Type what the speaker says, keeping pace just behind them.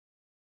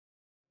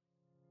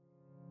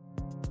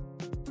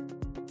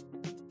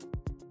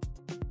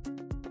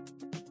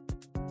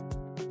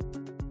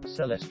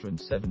Celestron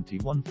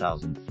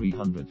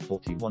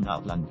 71341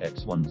 Outland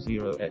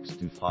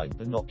X10X25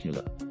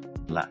 Binocular.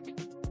 Black.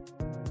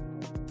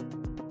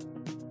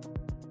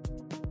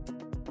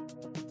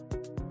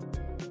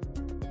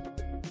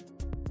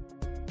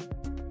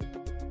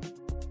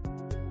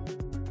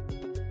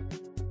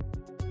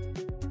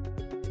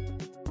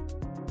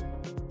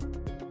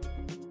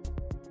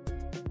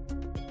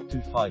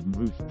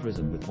 Roof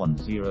prism with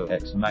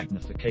 10x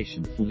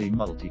magnification, fully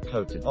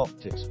multi-coated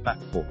optics, back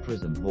 4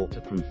 prism,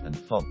 waterproof and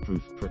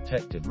fog-proof,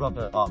 protected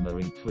rubber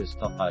armoring,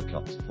 twist-up eye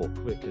cups for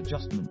quick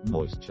adjustment,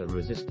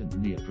 moisture-resistant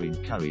neoprene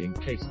carrying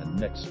case and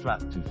neck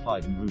strap.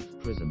 25 roof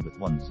prism with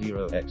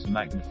 10x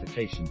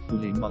magnification,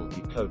 fully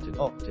multi-coated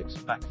optics,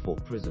 back 4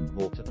 prism,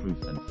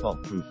 waterproof and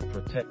fog-proof,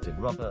 protected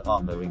rubber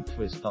armoring,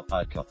 twist-up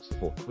eye cups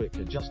for quick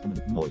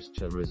adjustment,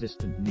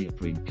 moisture-resistant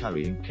neoprene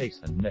carrying case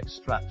and neck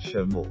strap.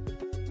 Show more.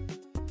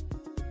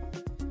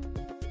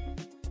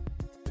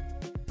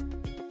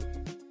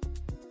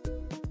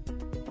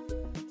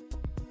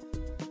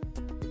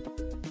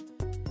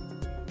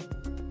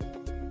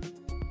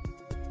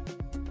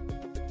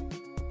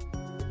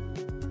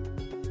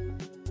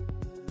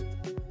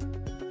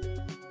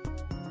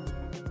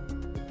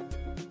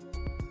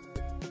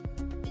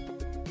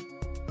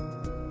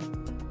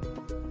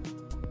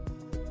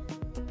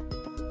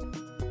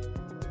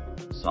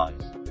 Size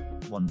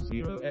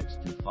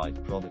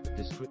 10x25. Product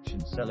description: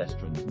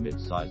 Celestron's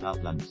mid-size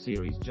Outland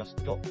series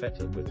just got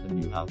better with the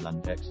new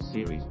Outland X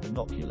Series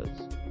binoculars.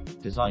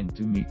 Designed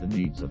to meet the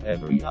needs of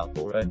every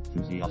outdoor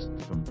enthusiast,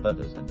 from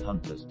birders and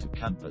hunters to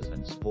campers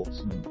and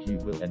sportsmen, you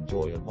will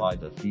enjoy a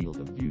wider field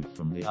of view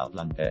from the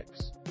Outland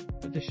X.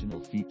 Additional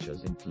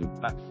features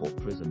include back 4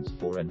 prisms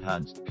for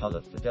enhanced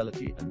color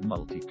fidelity and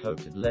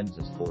multi-coated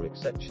lenses for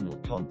exceptional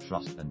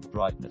contrast and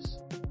brightness.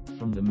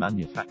 From the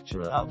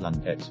manufacturer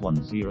Outland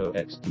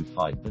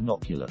X10X25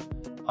 Binocular.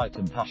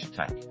 Item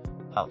hashtag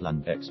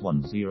Outland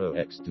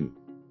X10X2.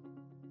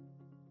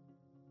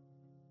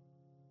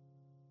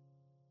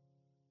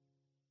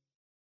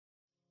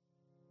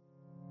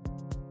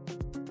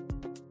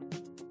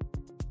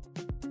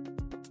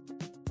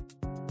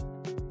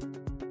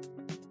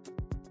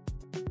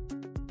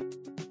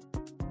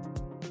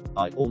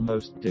 I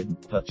almost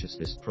didn't purchase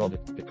this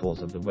product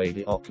because of the way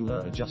the ocular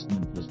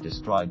adjustment was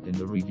described in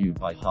the review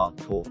by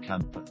Hardcore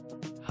Camper.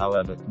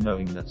 However,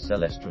 knowing that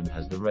Celestron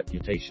has the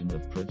reputation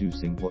of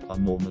producing what are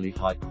normally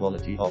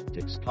high-quality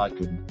optics, I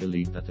couldn't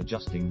believe that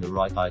adjusting the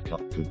right eye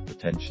cup could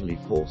potentially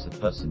force a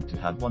person to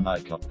have one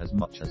eye cup as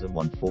much as a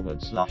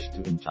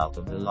 1/4 inch out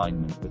of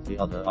alignment with the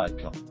other eye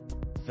cup.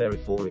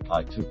 Therefore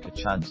I took a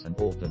chance and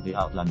ordered the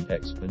Outland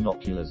X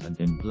binoculars, and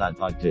I'm glad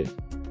I did.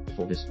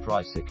 For this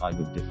price I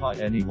would defy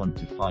anyone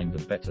to find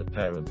a better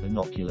pair of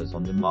binoculars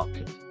on the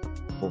market.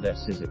 For their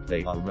size,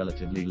 they are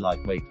relatively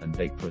lightweight and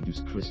they produce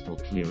crystal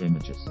clear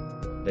images.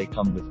 They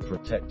come with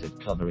protective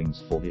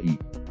coverings for the